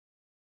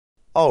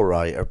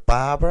Alright,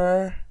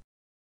 Babber.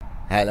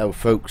 Hello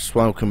folks,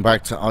 welcome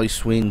back to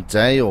Icewind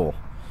Dale,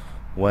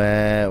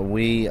 where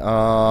we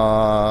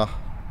are...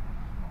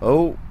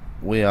 Oh,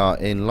 we are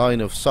in line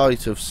of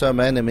sight of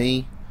some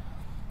enemy.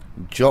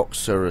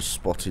 Joxer has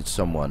spotted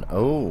someone.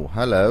 Oh,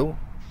 hello.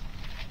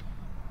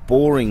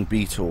 Boring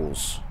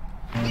beetles.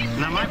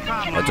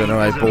 I don't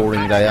know how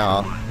boring they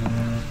are,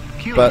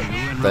 but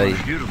they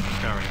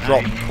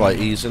drop quite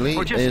easily.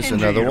 Here's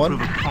another one.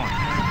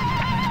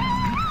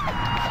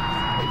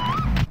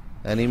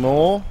 Any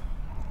more?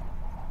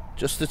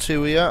 Just the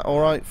two of you?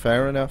 Alright,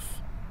 fair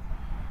enough.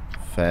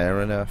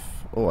 Fair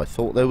enough. Oh, I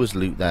thought there was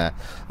loot there.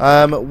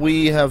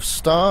 We have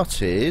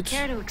started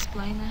Care to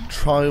explain that?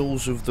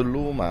 Trials of the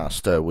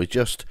Lawmaster. We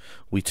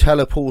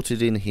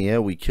teleported in here.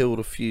 We killed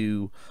a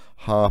few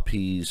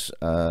harpies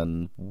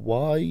and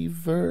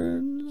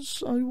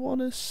wyverns, I want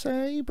to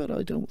say, but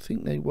I don't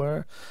think they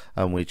were.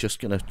 And we're just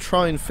going to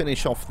try and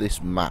finish off this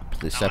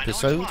map, this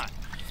episode.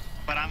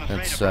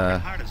 Let's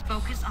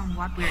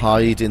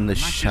hide in the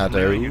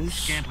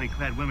shadows.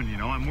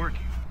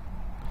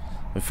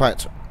 In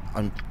fact,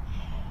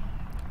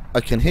 I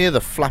can hear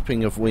the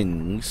flapping of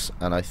wings,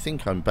 and I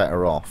think I'm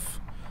better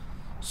off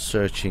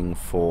searching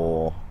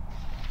for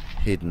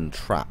hidden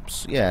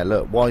traps. Yeah,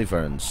 look,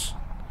 wyverns.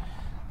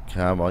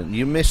 Come on,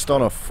 you missed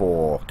on a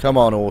 4. Come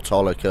on,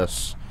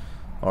 Autolycus.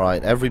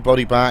 Alright,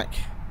 everybody back.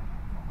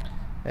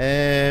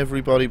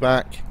 Everybody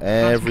back.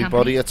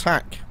 Everybody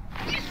attack.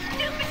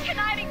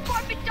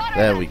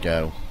 There we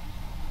go.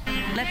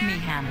 Let me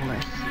handle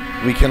it.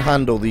 We can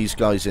handle these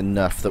guys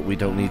enough that we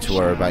don't need to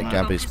worry about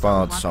Gabby's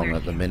bard song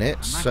at the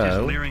minute.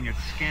 So,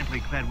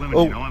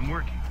 oh,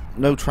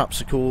 no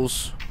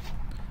trapsicles.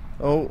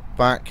 Oh,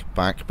 back.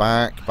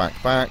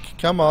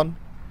 Come on.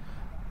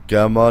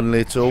 Come on,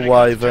 little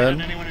wyvern.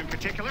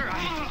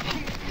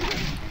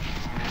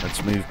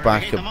 Let's move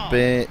back a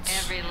bit.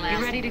 You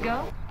ready to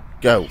go?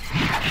 Go.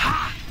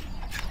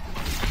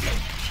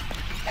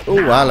 Oh,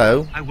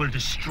 hello. I will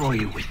destroy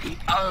you with the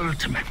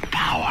ultimate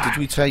power. Did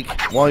we take...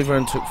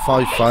 Wyvern took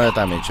 5 fire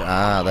damage.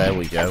 Ah, there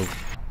we go.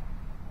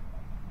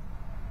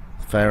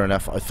 Fair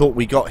enough. I thought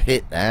we got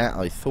hit there.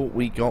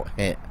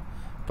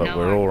 But no,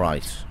 we're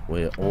alright.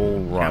 We're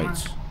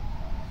alright.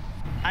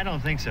 I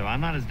don't think so.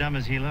 I'm not as dumb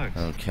as he looks.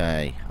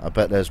 Okay. I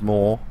bet there's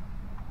more.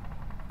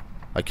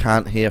 I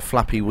can't hear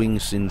flappy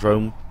wing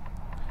syndrome.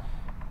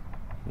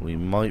 We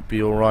might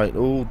be alright.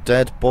 Oh,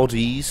 dead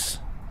bodies.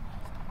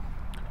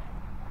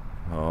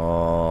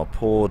 Oh,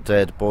 poor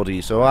dead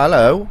bodies. Oh,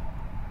 hello.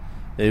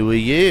 Who are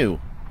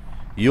you?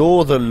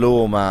 You're the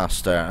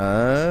Lawmaster.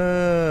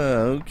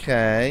 Ah,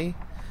 okay.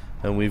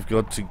 And we've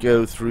got to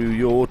go through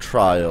your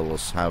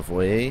trials, have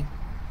we?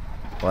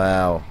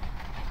 Well,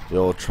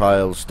 your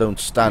trials don't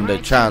stand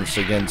a chance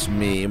against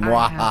me.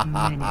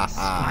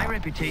 I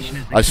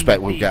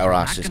expect we'll get our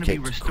asses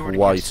kicked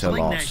quite a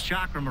lot.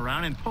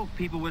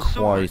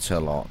 Quite a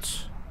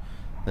lot.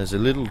 There's a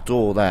little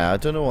door there. I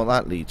don't know what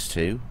that leads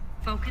to.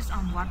 Focus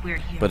on what we're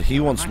here. But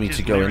he wants me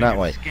to go in that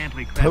way.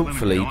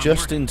 Hopefully,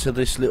 just into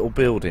this little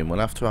building.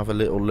 We'll have to have a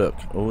little look.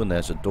 Oh, and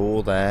there's a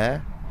door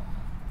there.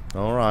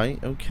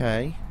 Alright,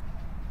 okay.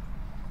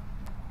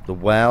 The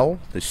well,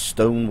 this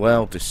stone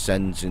well,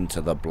 descends into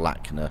the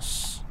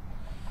blackness.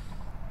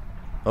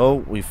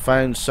 Oh, we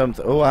found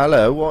something. Oh,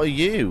 hello, what are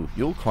you?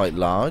 You're quite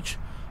large.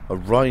 A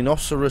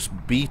rhinoceros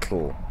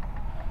beetle.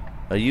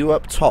 Are you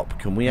up top?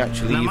 Can we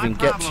actually even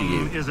get to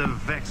you?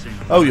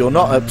 Oh, you're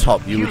not up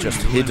top. You were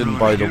just hidden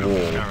by the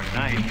wall.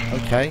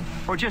 Okay.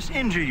 Or just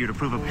injure you to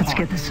prove a point. Let's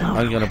get this over.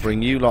 I'm going to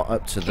bring you lot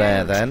up to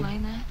there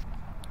then.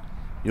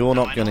 You're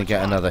not going to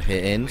get another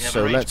hit in,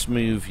 so let's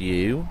move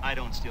you. I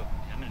don't steal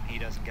from him, and he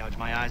doesn't gouge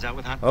my eyes out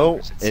with hot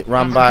Oh, it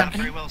ran back.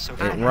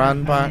 It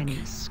ran back.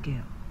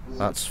 Skill.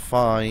 That's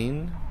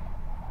fine.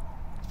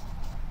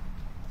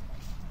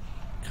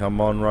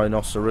 Come on,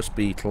 rhinoceros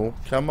beetle.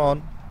 Come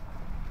on.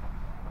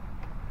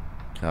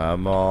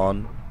 Come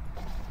on.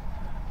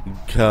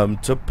 Come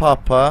to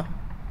Papa.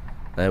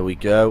 There we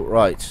go.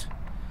 Right.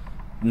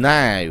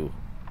 Now,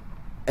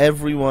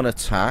 everyone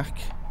attack,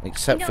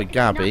 except for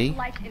Gabby,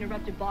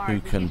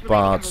 who can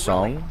bard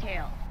song.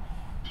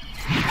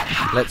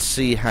 Let's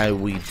see how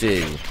we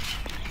do.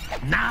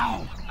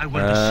 Now, I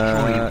will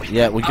destroy you.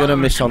 Yeah, we're going to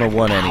miss on a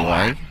 1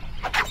 anyway.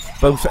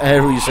 Both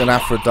Ares and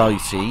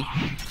Aphrodite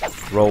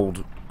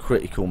rolled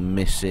critical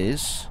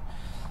misses.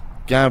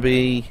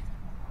 Gabby,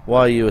 why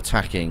are you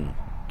attacking?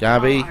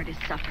 Gabby,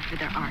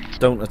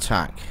 don't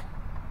attack.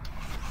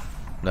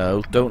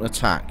 No, don't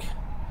attack.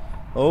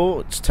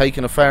 Oh, it's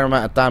taken a fair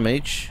amount of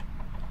damage.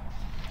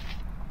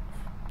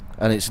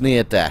 And it's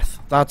near death.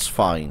 That's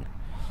fine.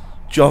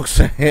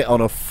 Joxer hit on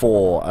a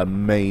 4.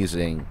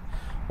 Amazing.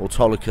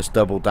 Autolycus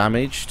double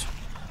damaged.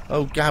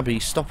 Oh,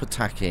 Gabby, stop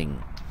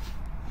attacking.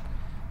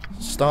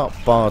 Start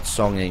bard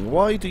songing.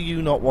 Why do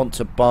you not want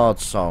to bard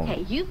song?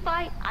 Hey, you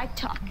fight, I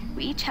talk.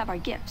 We each have our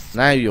gifts.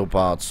 Now you're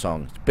bard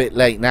song. It's a bit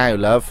late now,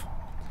 love.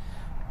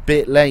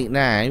 Bit late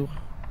now.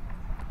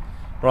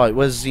 Right,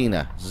 where's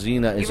Xena?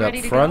 Xena is up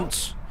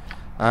front.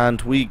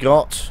 And we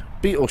got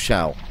Beetle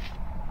Shell.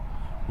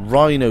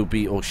 Rhino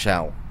Beetle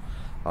Shell.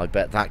 I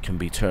bet that can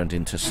be turned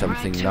into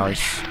something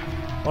nice.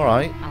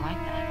 Alright. I like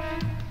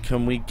that.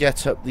 Can we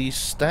get up these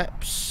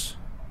steps?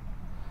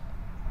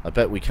 I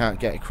bet we can't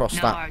get across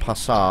that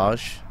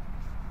passage.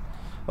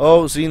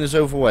 Oh, Xena's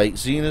overweight.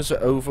 Xena's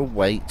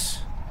overweight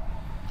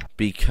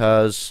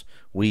because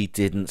we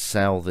didn't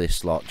sell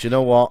this lot. Do you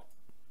know what?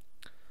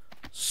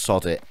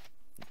 Sod it.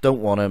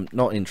 Don't want them.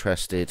 Not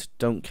interested.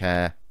 Don't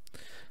care.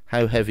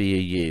 How heavy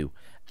are you?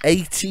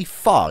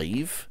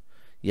 85?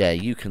 Yeah,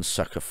 you can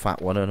suck a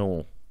fat one and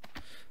all.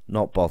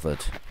 Not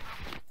bothered.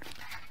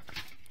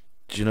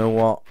 Do you know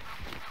what?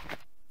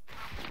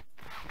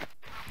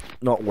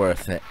 Not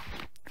worth it.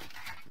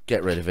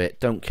 Get rid of it.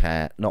 Don't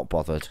care. Not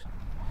bothered.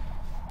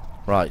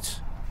 Right.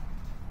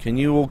 Can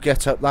you all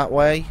get up that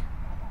way?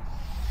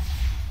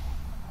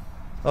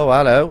 Oh,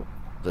 hello.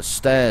 The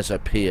stairs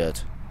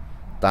appeared.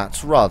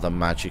 That's rather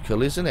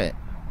magical, isn't it?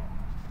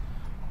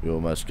 You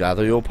must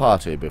gather your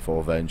party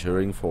before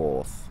venturing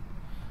forth.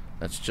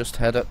 Let's just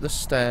head up the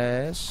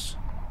stairs.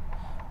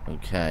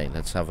 Okay,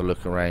 let's have a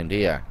look around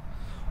here.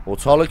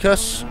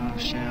 Autolycus? Thou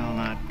shalt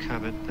not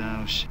covet,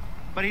 thou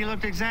But he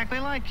looked exactly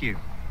like you.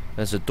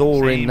 There's a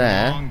door in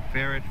there. Long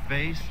ferret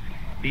face,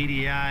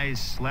 beady eyes,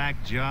 slack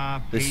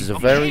jaw. This is a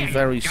very,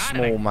 very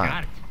small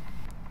map.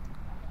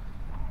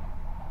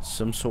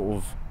 Some sort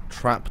of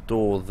trap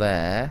door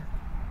there.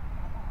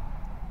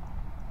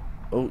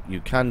 Oh,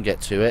 you can get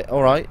to it.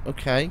 Alright,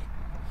 okay.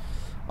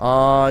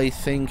 I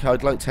think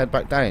I'd like to head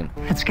back down.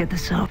 Let's get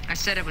this up. I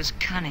said it was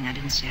cunning. I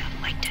didn't say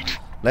I liked it.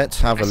 Let's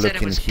have a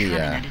look in Cunning.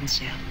 I here. didn't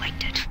say I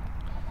liked it.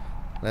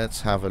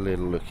 Let's have a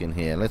little look in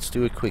here. Let's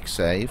do a quick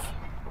save.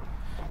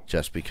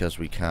 Just because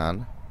we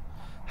can.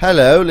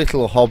 Hello,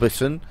 little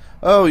Hobbiton.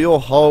 Oh, you're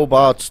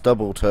Hobart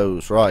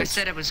Stubbletoes, right. I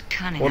said it was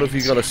cunning. What have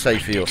you got to say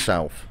for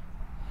yourself?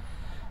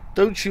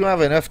 Don't you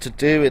have enough to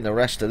do in the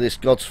rest of this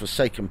God's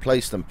forsaken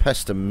place than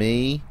pester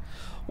me?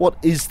 What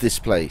is this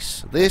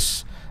place?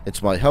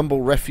 It's my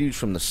humble refuge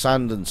from the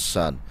sand and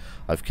sun.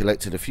 I've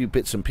collected a few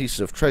bits and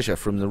pieces of treasure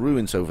from the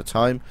ruins over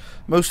time.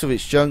 Most of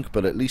it's junk,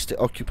 but at least it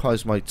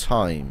occupies my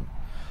time.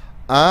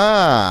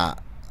 Ah,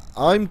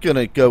 I'm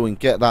gonna go and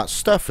get that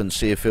stuff and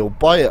see if he'll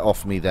buy it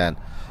off me then.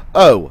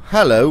 Oh,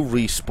 hello,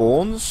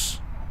 respawns.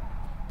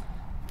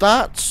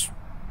 That's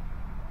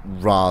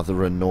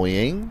rather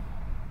annoying.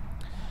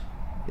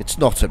 It's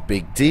not a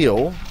big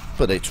deal,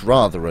 but it's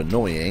rather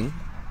annoying.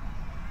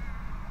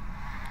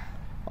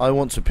 I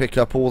want to pick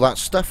up all that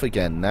stuff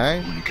again now.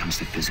 When it comes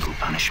to physical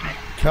punishment,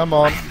 come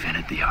on. I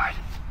invented the art.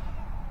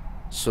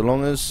 So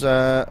long as,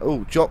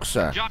 oh,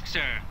 Joxer.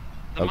 Joxer.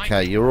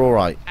 Okay, you're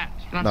alright.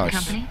 Want Nice.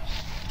 some company?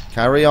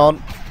 Carry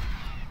on.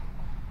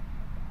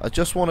 I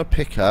just want to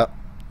pick up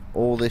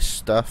all this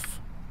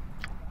stuff.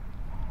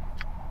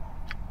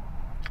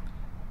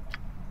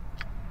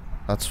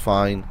 That's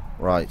fine.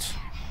 Right.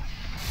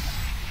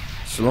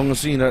 So long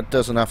as Xena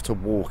doesn't have to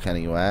walk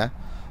anywhere.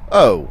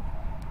 Oh.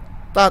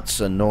 That's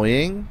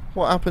annoying.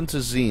 What happened to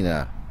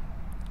Xena?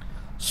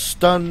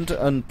 Stunned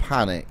and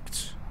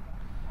panicked.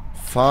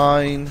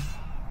 Fine.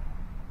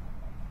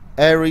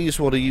 Ares,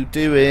 what are you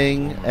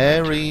doing?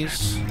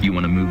 Ares. You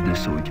want to move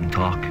this so we can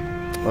talk?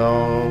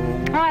 Oh.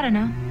 I don't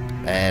know.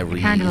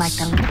 Ares. Kinda like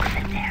the look of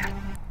it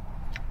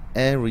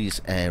there.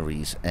 Ares,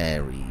 Ares,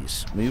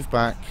 Ares. Move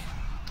back.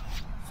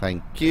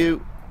 Thank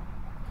you.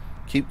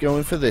 Keep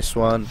going for this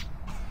one.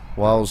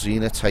 While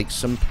Xena takes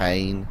some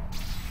pain.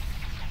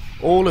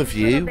 All of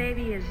you.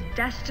 Baby is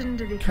destined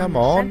to become Come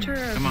on. the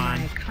center of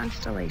my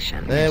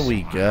constellation. There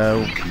we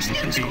go. When it comes to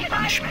physical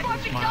punishment,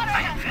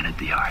 I invented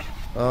the art.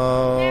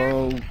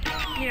 Oh,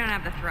 You don't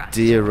have the thrust.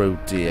 dear, oh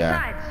dear.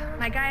 Besides,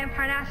 my guy in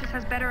Parnassus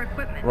has better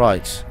equipment.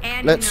 Right,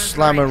 And let's he knows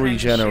slam the a right time to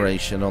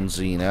regeneration on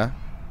Xena.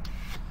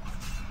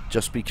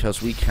 Just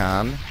because we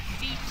can.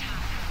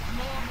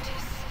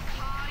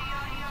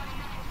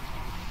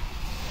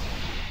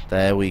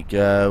 There we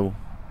go.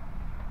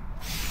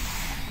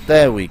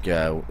 There we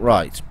go.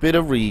 Right, bit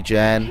of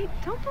regen. Hey,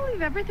 don't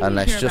believe everything And you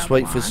let's hear just about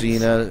wait for blondes.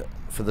 Xena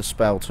for the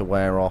spell to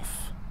wear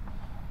off.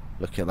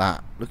 Look at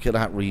that. Look at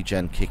that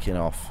regen kicking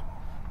off.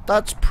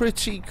 That's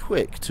pretty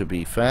quick, to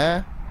be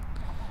fair.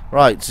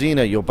 Right,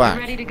 Xena, you're back.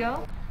 Ready to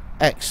go?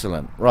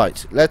 Excellent.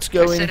 Right, let's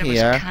go I in said it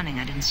here was cunning.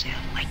 I didn't say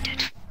I liked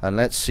it. and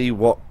let's see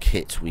what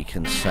kit we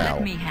can sell.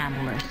 Let me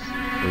handle it.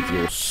 With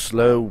your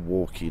slow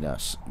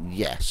walkiness.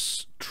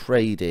 Yes,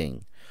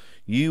 trading.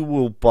 You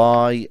will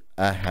buy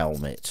a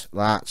helmet.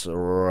 That's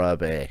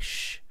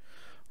rubbish.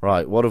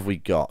 Right, what have we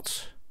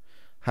got?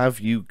 Have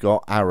you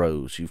got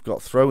arrows? You've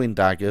got throwing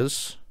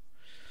daggers.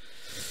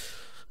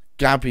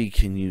 Gabby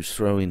can use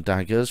throwing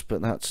daggers,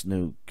 but that's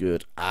no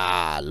good.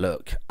 Ah,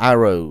 look.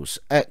 Arrows.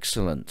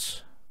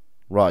 Excellent.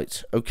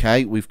 Right,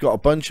 okay. We've got a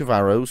bunch of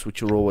arrows,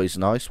 which are always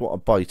nice. What are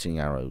biting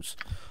arrows?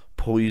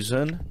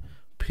 Poison,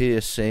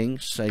 piercing,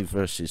 save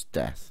versus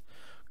death.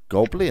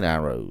 Goblin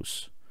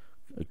arrows.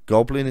 A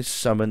goblin is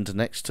summoned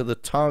next to the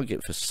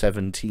target for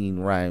 17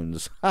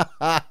 rounds. Ha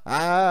ha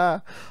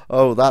ha!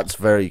 Oh, that's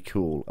very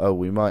cool. Oh,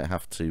 we might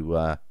have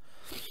to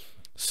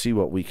see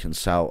what we can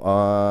sell.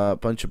 A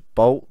bunch of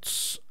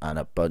bolts and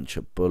a bunch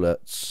of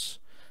bullets.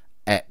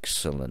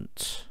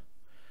 Excellent.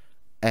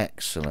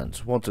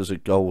 Excellent. What does a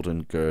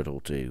golden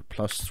girdle do?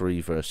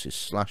 +3 versus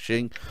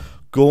slashing.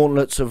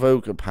 Gauntlets of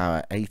ogre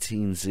power,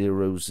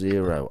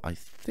 1800. I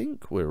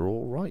think we're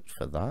all right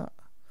for that.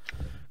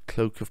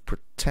 Cloak of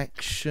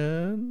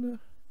protection.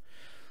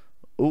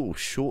 Oh,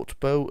 short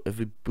bow of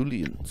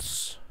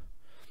ebullience.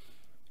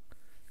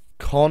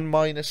 Con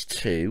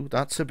 -2.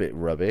 That's a bit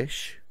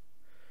rubbish.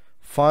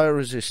 Fire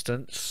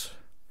resistance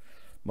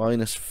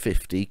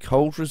 -50.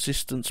 Cold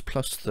resistance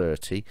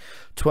 +30.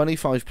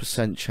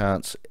 25%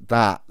 chance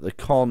that the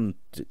con.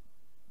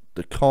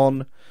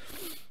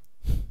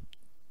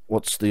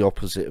 What's the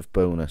opposite of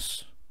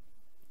bonus?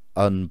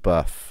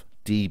 Unbuff.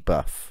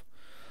 Debuff.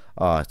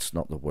 Ah, it's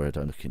not the word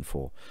I'm looking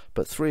for.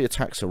 But 3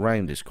 attacks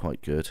around is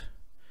quite good.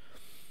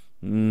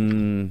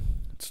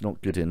 It's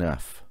not good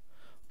enough.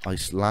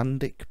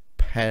 Icelandic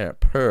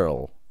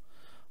Pearl.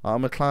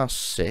 Armor class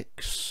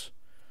 6.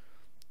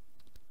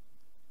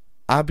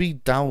 Abby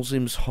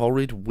Dalzim's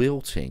horrid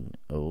wilting.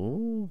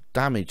 Oh,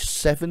 damage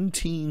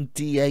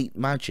 17d8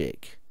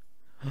 magic.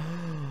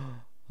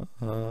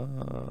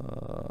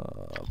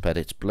 Bet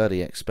it's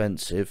bloody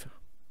expensive.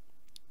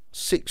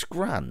 6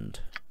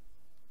 grand.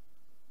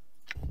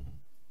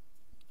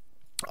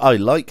 I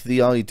like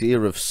the idea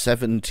of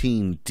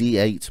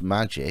 17d8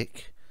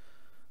 magic.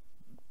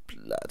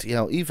 Bloody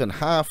hell, even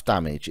half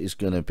damage is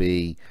going to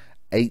be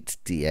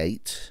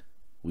 8d8,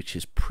 which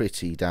is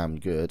pretty damn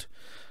good.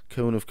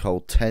 Cone of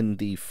Cold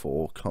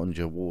 10d4,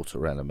 conjure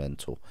water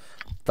elemental.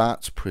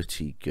 That's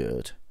pretty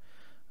good.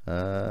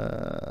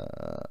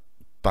 Bag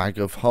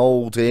of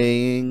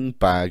holding,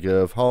 bag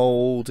of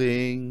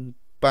holding,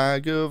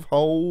 bag of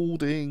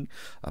holding.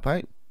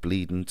 About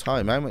bleeding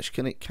time. How much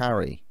can it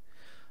carry?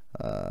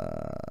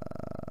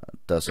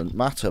 Doesn't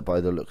matter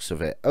by the looks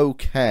of it.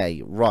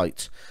 Okay,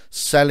 right.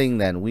 Selling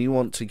then. We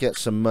want to get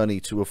some money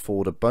to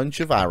afford a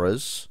bunch of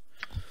arrows.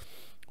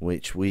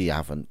 Which we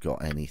haven't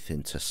got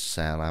anything to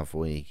sell, have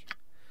we?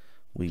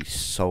 We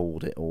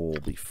sold it all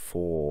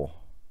before.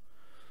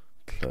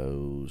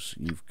 Clothes.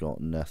 You've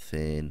got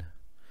nothing.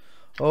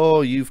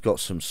 Oh, you've got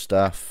some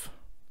stuff.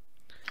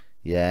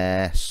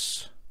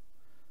 Yes.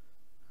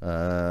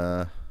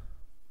 Alright,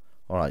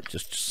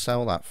 just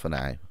sell that for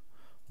now.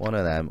 One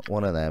of them,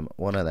 one of them,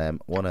 one of them,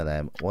 one of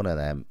them, one of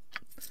them.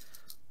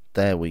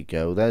 There we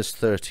go. There's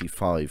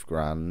 35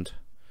 grand.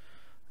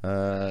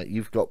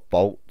 You've got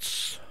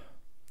bolts.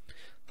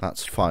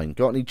 That's fine.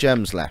 Got any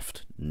gems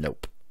left?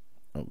 Nope.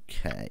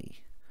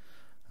 Okay.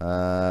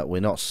 We're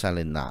not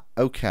selling that.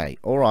 Okay.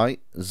 Alright.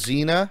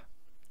 Xena.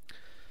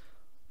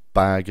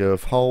 Bag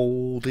of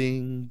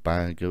holding.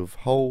 Bag of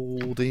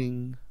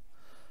holding.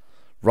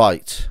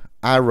 Right.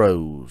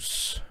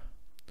 Arrows.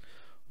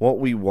 What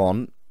we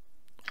want,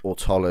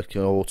 Autolycus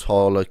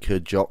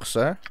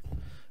Joxer,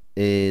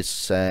 is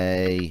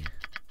say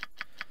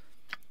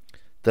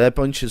they're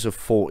bunches of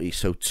 40.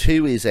 So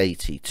 2 is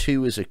 80.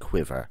 2 is a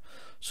quiver.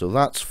 So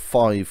that's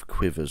 5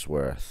 quivers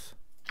worth.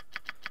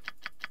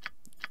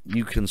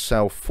 You can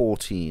sell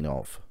 14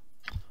 of.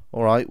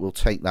 Alright, we'll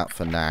take that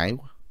for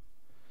now.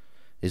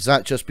 Is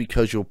that just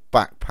because your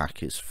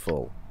backpack is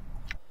full?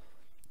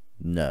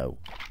 No.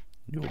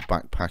 Your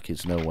backpack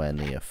is nowhere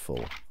near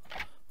full.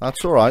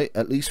 That's alright.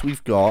 At least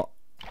we've got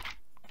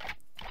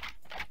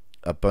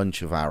a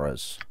bunch of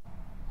arrows.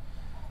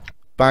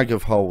 Bag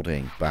of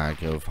holding,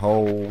 bag of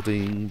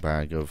holding,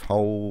 bag of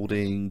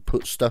holding.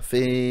 Put stuff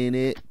in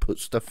it, put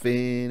stuff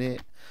in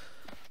it.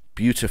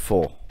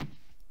 Beautiful.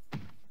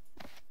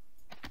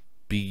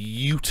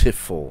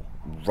 Beautiful.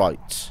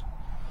 Right.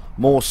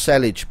 More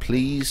sellage,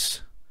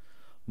 please.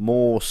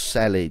 More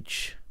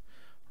sellage.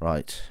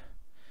 Right.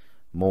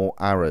 More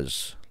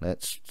arrows.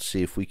 Let's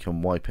see if we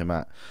can wipe him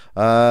out.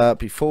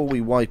 Before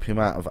we wipe him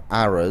out of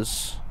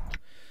arrows...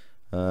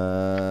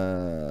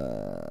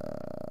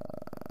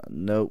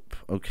 nope.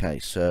 Okay,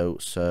 so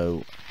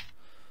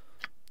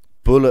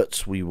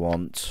bullets we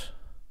want.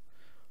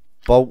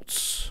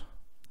 Bolts.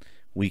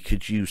 We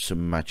could use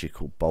some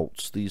magical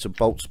bolts. These are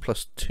bolts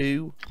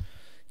 +2.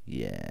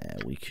 Yeah,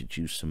 we could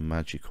use some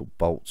magical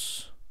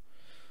bolts.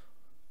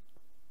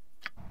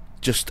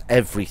 Just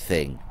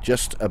everything.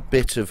 Just a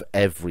bit of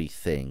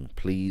everything.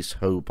 Please,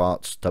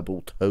 Hobart's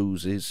double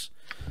toeses.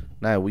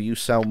 Now, will you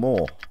sell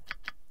more?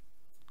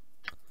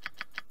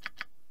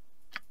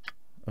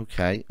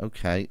 Okay,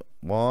 okay.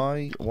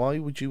 Why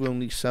would you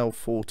only sell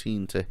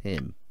 14 to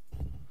him?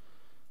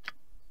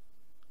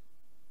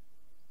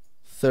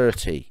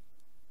 30.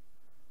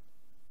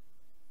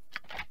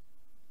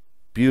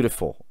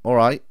 Beautiful.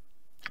 Alright.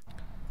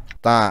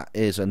 That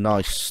is a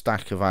nice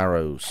stack of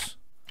arrows.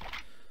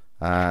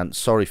 And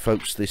sorry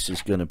folks, this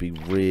is going to be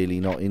really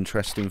not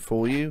interesting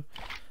for you.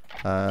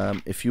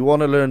 If you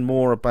want to learn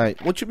more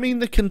about... What do you mean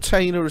the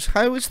container is...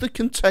 How is the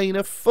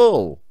container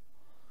full?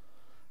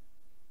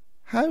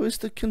 How is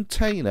the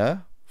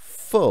container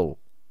full?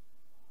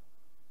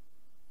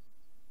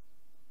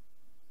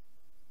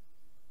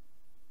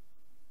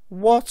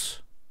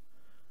 What?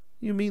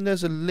 You mean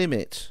there's a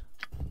limit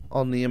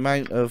on the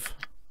amount of...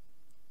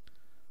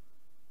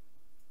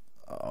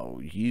 Oh,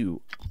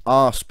 you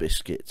arse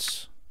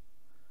biscuits.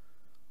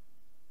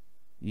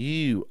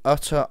 You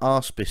utter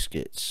arse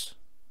biscuits.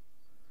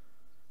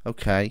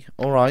 Okay,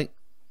 all right.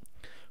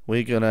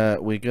 We're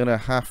gonna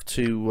have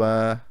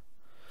to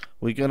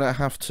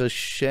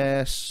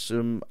share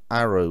some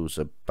arrows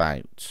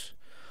about.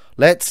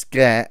 Let's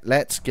get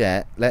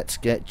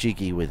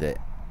jiggy with it.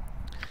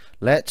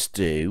 Let's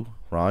do,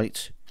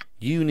 right,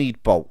 you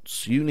need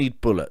bolts, you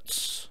need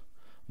bullets.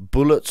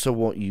 Bullets are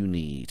what you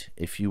need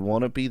if you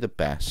want to be the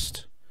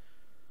best.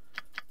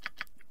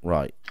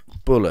 Right,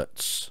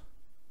 bullets.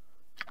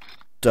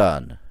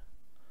 Done.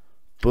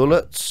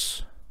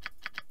 Bullets.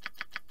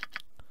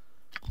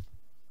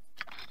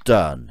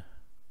 Done.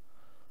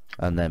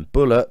 And then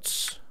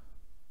bullets.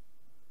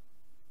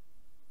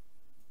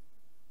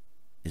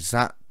 Is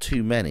that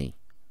too many?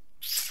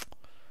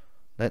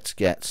 Let's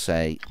get,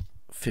 say,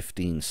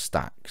 15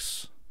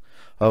 stacks.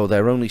 Oh,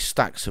 they're only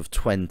stacks of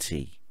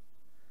 20.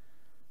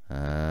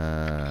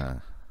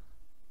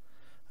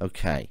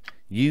 Okay,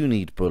 you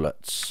need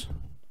bullets.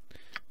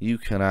 You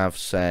can have,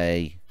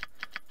 say,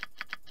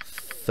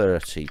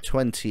 30,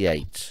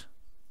 28.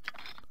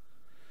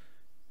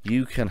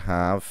 You can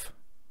have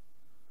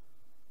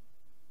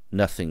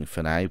nothing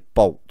for now.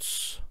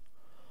 Bolts.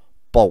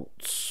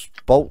 Bolts.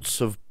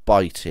 Bolts of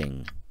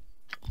biting.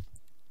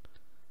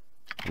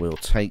 We'll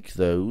take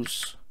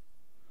those.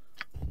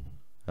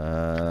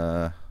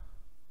 We'll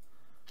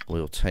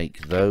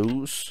take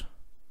those.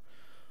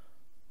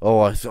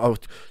 Oh,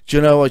 do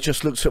you know? I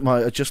just looked at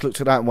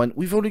that and went,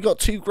 we've only got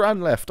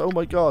 £2,000 left. Oh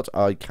my god,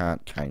 I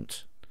can't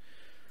count.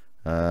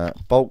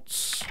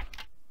 Bolts,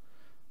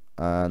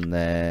 and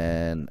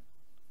then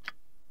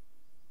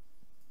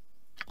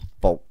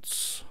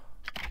bolts.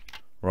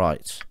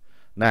 Right.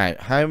 Now,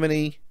 how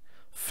many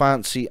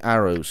fancy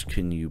arrows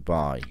can you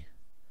buy?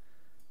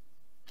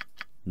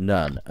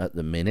 None at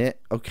the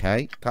minute.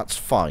 Okay, that's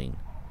fine.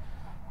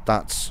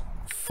 That's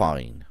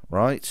fine,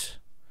 right?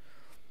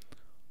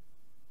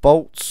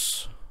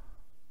 Bolts,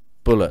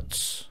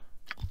 bullets.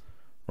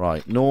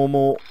 Right,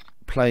 normal,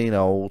 plain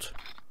old,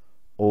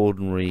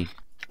 ordinary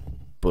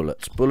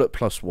bullets. Bullet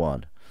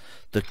 +1.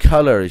 The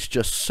colour is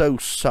just so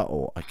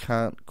subtle, I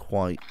can't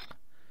quite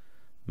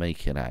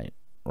make it out.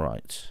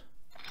 Right.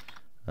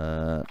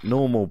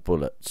 Normal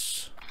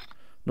bullets.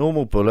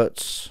 Normal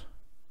bullets.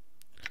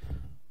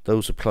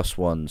 Those are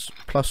 +1s.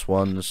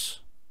 +1s.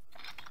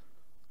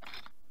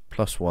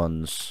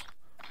 +1s.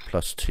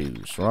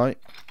 +2s, right?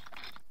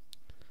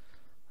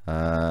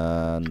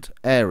 And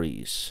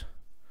Ares.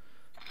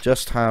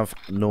 Just have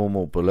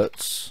normal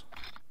bullets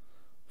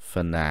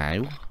for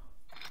now.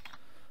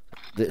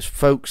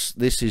 Folks,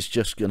 this is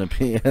just going to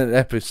be an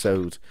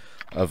episode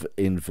of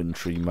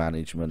inventory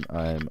management.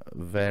 I am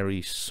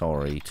very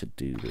sorry to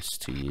do this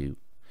to you.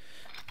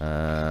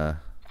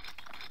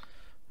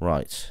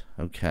 Right,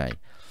 okay.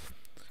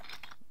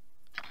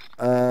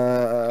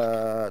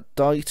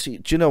 Deity,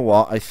 do you know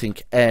what? I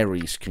think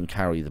Ares can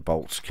carry the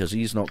bolts because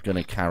he's not going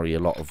to carry a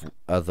lot of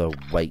other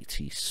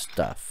weighty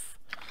stuff.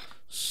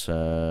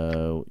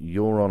 So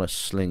you're on a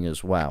sling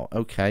as well.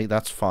 Okay,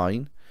 that's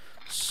fine.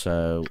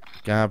 So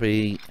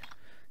Gabby,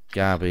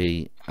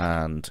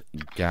 and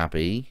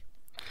Gabby,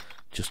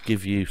 just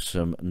give you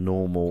some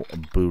normal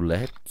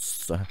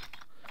bullets,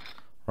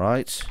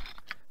 right?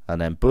 And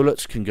then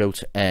bullets can go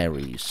to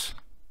Ares.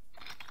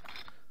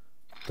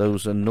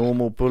 Those are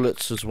normal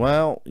bullets as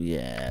well.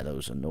 Yeah,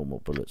 those are normal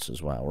bullets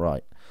as well.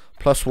 Right,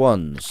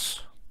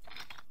 +1s.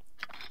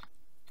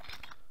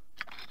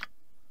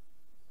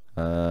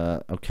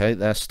 Okay,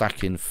 they're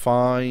stacking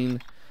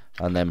fine,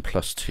 and then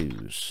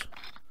 +2s.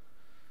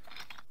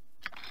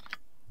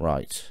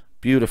 Right,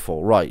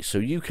 beautiful. Right, so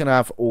you can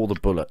have all the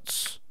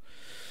bullets,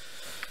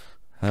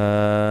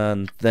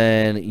 and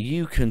then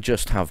you can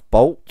just have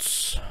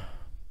bolts.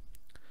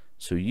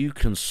 So you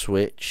can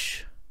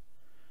switch.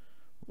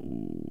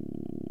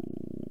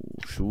 Ooh,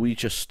 should we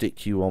just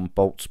stick you on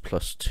bolts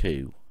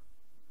 +2?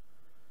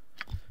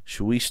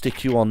 Should we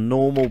stick you on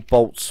normal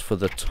bolts for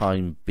the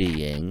time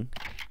being?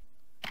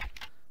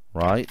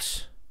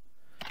 Right.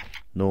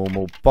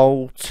 Normal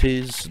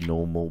bolties,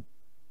 normal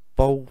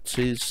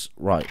bolties.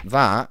 Right,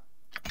 that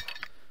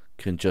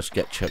can just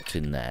get chucked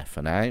in there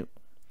for now.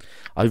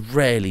 I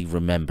rarely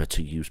remember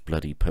to use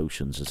bloody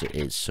potions as it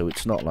is, so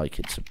it's not like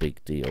it's a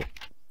big deal.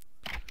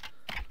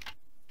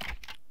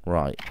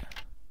 Right.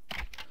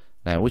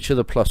 Now, which are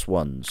the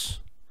 +1s?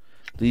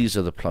 These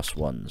are the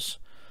 +1s.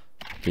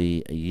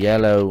 The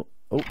yellow,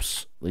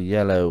 oops, the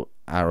yellow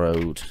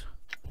arrowed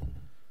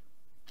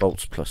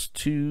bolts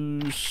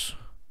 +2s.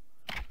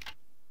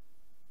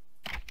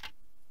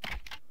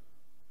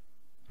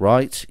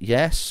 Right,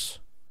 yes.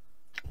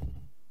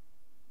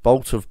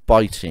 Bolt of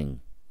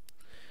biting.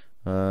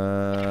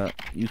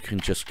 You can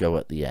just go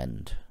at the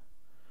end.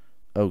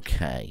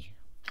 Okay.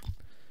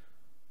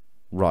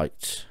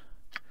 Right.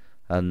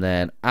 And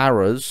then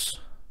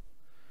arrows.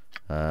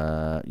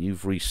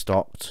 You've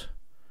restocked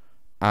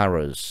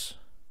arrows.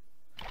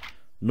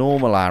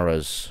 Normal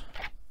arrows.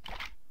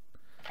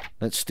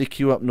 Let's stick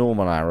you up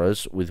normal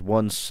arrows with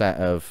one set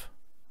of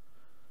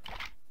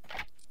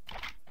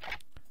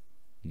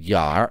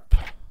yarp.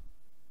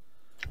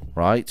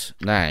 Right,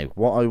 now,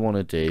 what I want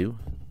to do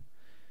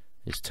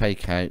is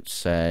take out,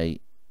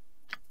 say,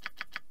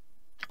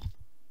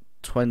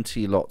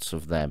 20 lots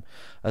of them.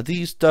 Are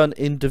these done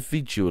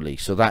individually?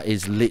 So that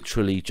is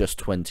literally just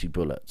 20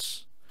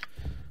 bullets.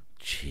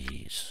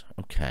 Jeez,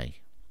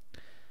 okay.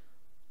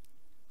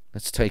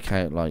 Let's take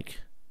out,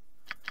 like,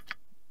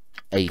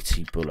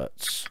 80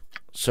 bullets.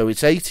 So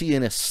it's 80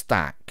 in a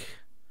stack.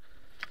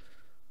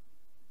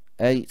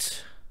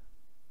 8,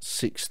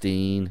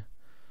 16,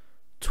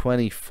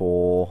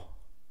 24.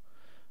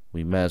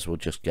 We may as well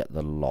just get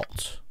the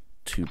lot.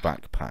 2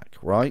 backpack,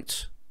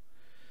 right?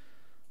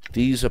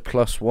 These are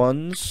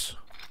 +1s.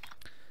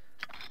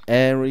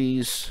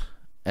 Aries,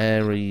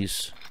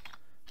 Aries,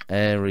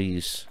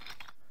 Aries,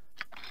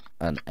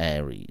 and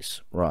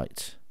Aries.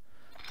 Right.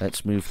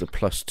 Let's move the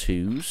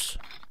 +2s.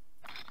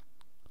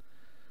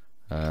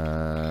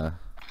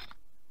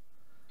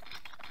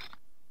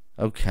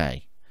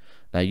 Okay.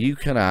 Now you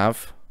can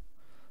have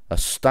a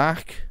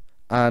stack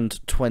and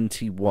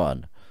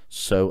 21.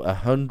 So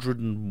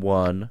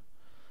 101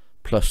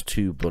 plus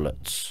 2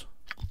 bullets.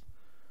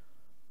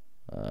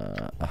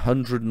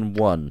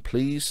 101,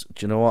 please.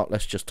 Do you know what?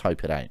 Let's just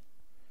type it out.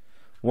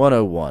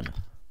 101.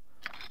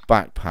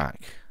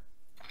 Backpack.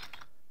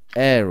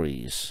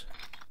 Aries.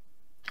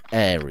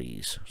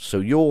 Aries. So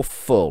you're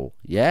full,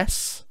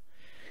 yes?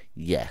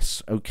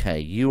 Yes. Okay,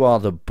 you are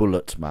the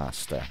bullet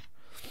master.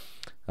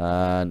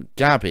 And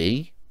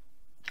Gabby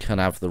can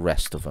have the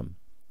rest of them.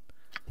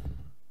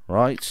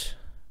 Right?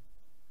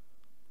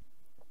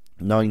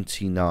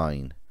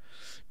 99.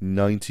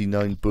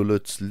 99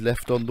 bullets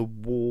left on the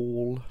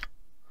wall.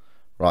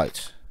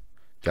 Right.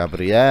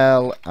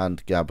 Gabrielle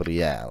and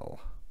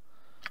Gabrielle.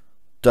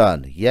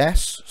 Done.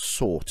 Yes?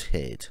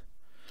 Sorted.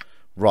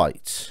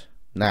 Right.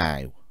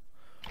 Now.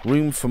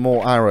 Room for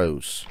more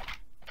arrows.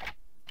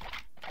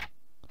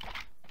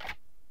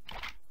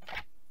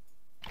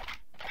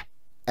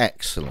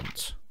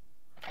 Excellent.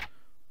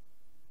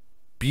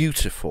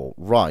 Beautiful.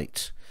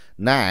 Right.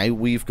 Now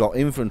we've got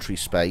inventory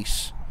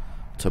space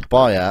to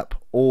buy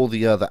up all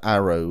the other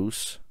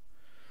arrows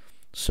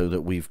so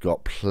that we've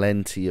got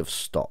plenty of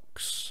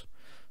stocks.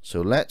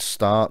 So let's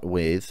start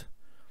with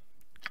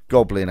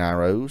goblin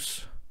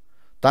arrows.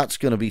 That's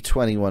going to be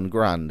 21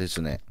 grand,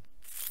 isn't it?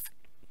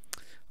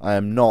 I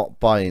am not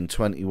buying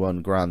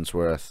 21 grand's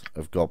worth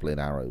of goblin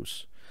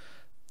arrows.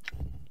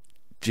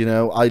 Do you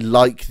know, I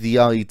like the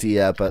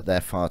idea, but they're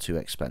far too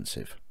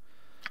expensive.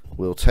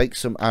 We'll take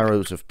some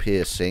arrows of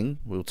piercing.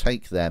 We'll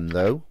take them,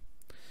 though.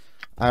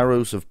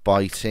 Arrows of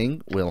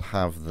biting, we'll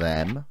have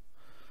them.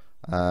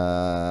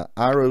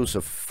 Arrows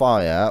of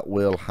fire,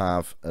 we'll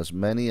have as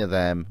many of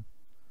them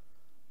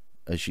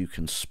as you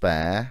can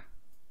spare.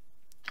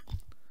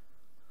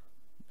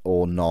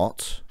 Or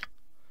not.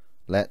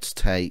 Let's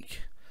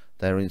take...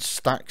 They're in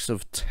stacks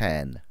of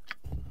 10.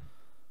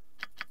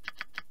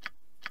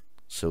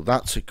 So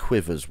that's a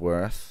quiver's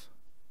worth.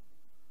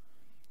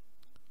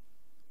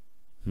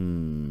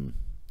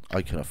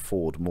 I can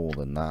afford more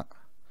than that.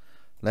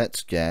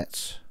 Let's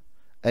get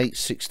 8,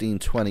 16,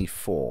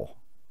 24.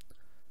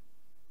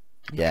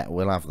 Yeah,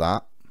 we'll have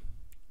that.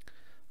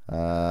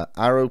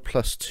 Arrow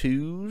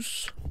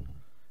 +2s.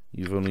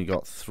 You've only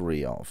got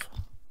 3 of.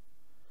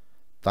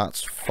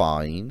 That's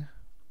fine.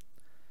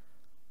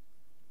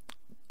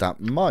 That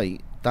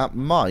might.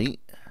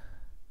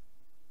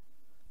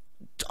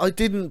 I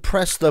didn't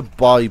press the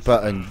buy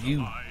button,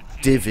 you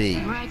divvy.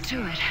 Right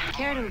to it.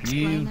 Care to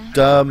explain You that?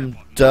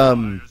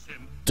 dumb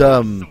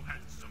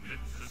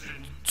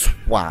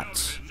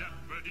twat.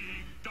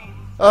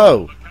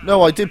 Oh,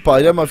 no, I did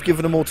buy them. I've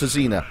given them all to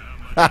Xena.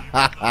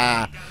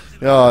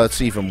 Oh,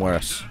 that's even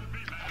worse.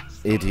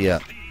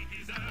 Idiot.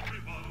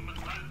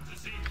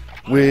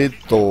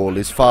 With all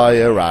his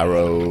fire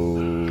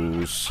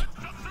arrows.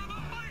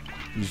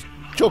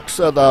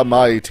 Joxer the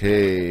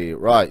mighty.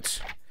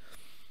 Right.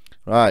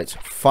 Right.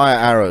 Fire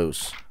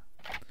arrows.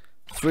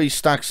 3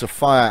 stacks of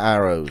fire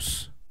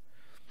arrows.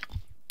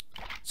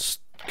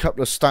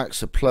 Couple of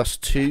stacks of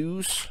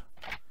 +2s.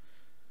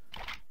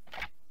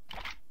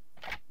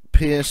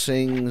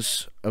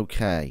 Piercings.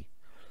 Okay.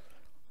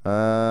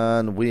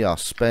 And we are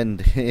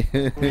spending...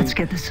 Let's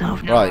get this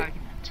over. Right.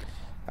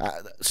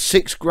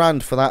 6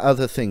 grand for that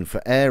other thing,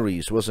 for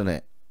Aries, wasn't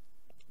it?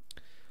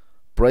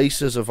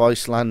 Braces of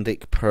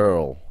Icelandic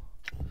pearl.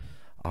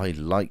 I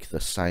like the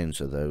sounds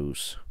of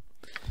those.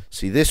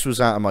 See, this was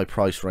out of my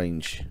price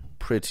range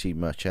pretty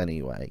much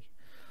anyway.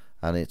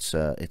 And it's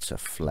a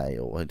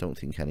flail. I don't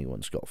think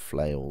anyone's got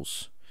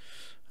flails.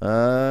 We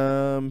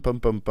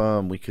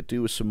could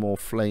do with some more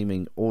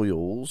flaming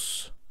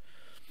oils.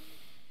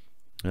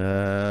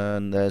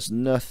 And there's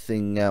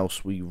nothing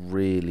else we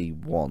really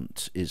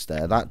want, is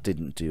there? That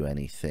didn't do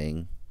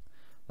anything.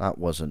 That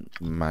wasn't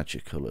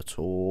magical at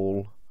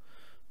all.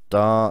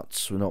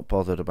 Darts, we're not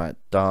bothered about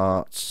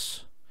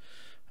darts.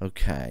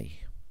 Okay.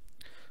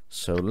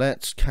 So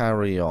let's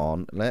carry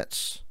on.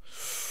 Let's...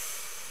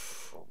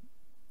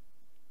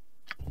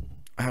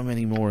 How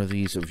many more of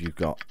these have you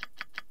got?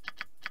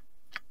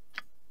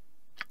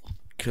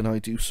 Can I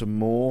do some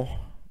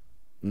more?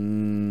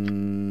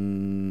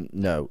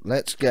 No,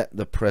 let's get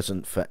the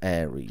present for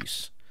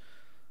Ares.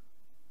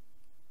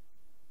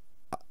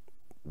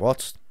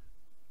 What?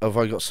 Have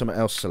I got something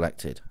else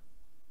selected?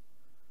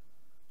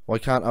 Why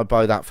can't I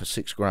buy that for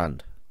 £6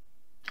 grand?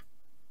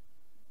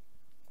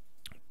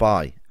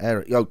 Buy.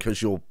 Oh,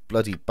 because your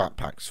bloody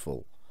backpack's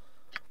full.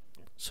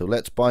 So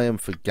let's buy them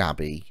for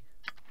Gabby,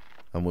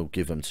 and we'll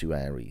give them to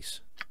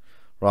Ares.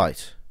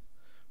 Right.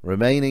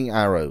 Remaining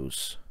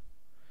arrows.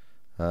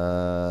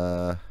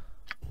 So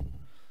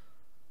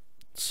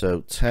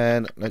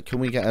 10. Can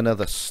we get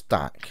another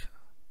stack?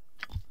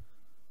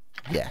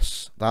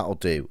 Yes, that'll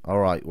do.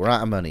 Alright, we're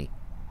out of money.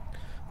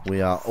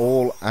 We are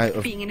all out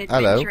of... Being an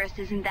Hello? adventurous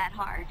isn't that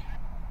hard.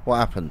 What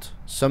happened?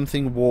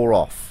 Something wore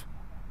off.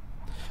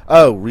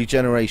 Oh,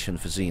 regeneration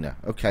for Xena.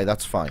 Okay,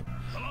 that's fine.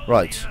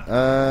 Right.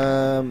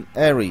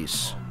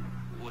 Ares.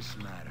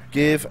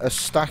 Give a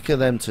stack of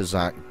them to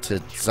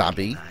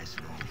Zabby.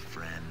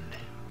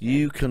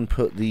 You can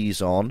put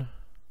these on.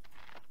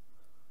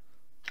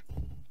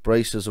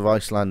 Braces of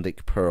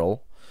Icelandic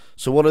pearl.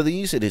 So what are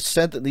these? It is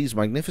said that these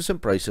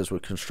magnificent braces were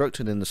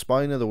constructed in the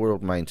spine of the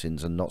World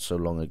Mountains and not so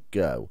long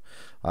ago.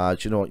 Do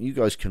you know what? You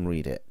guys can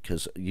read it,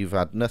 because you've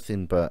had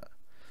nothing but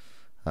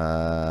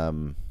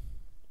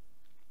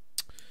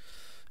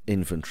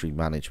inventory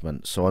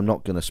management. So I'm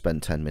not going to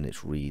spend 10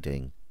 minutes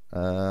reading.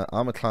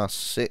 Armor class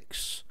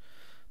 6.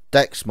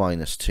 Dex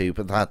 -2,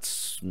 but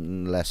that's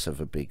less of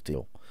a big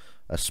deal.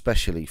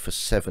 Especially for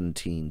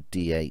 17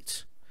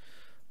 D8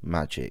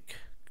 magic.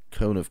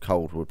 Cone of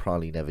Cold would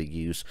probably never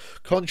use.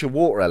 Conjure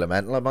Water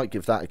Elemental, I might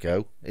give that a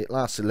go. It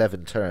lasts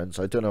 11 turns.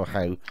 I don't know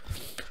how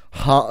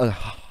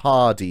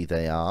hardy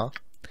they are.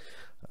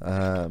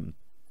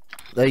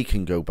 They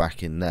can go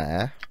back in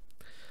there.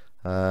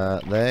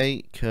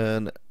 They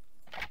can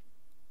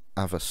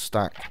have a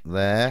stack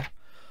there.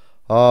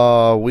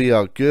 Oh, we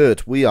are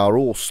good. We are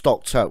all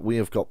stocked up. We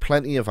have got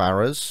plenty of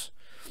arrows.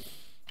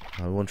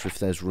 I wonder if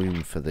there's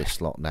room for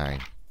this lot now.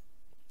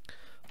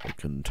 The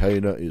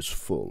container is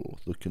full.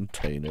 The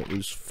container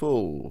is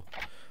full.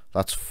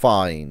 That's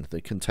fine.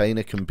 The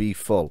container can be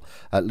full.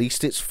 At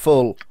least it's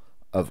full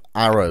of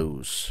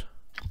arrows.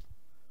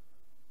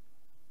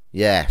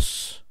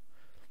 Yes.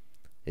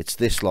 It's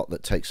this lot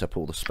that takes up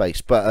all the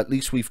space. But at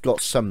least we've got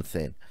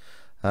something.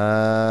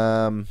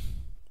 So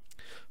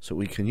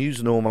we can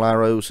use normal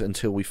arrows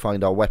until we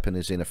find our weapon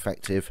is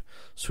ineffective.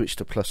 Switch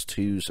to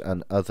 +2s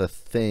and other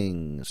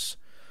things.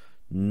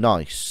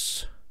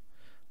 Nice.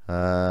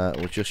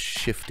 We'll just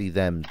shifty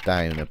them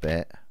down a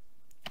bit,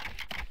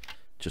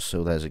 just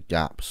so there's a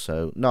gap.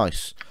 So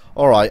nice.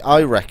 Alright,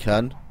 I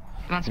reckon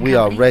we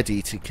are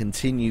ready to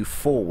continue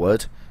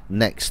forward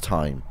next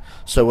time.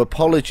 So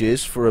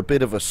apologies for a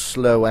bit of a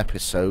slow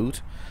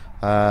episode.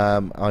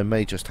 I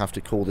may just have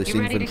to call this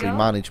inventory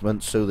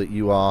management so that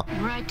you are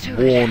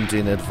warned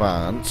in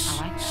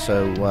advance.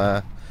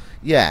 So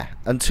yeah,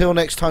 until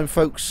next time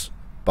folks,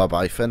 bye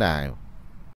bye for now.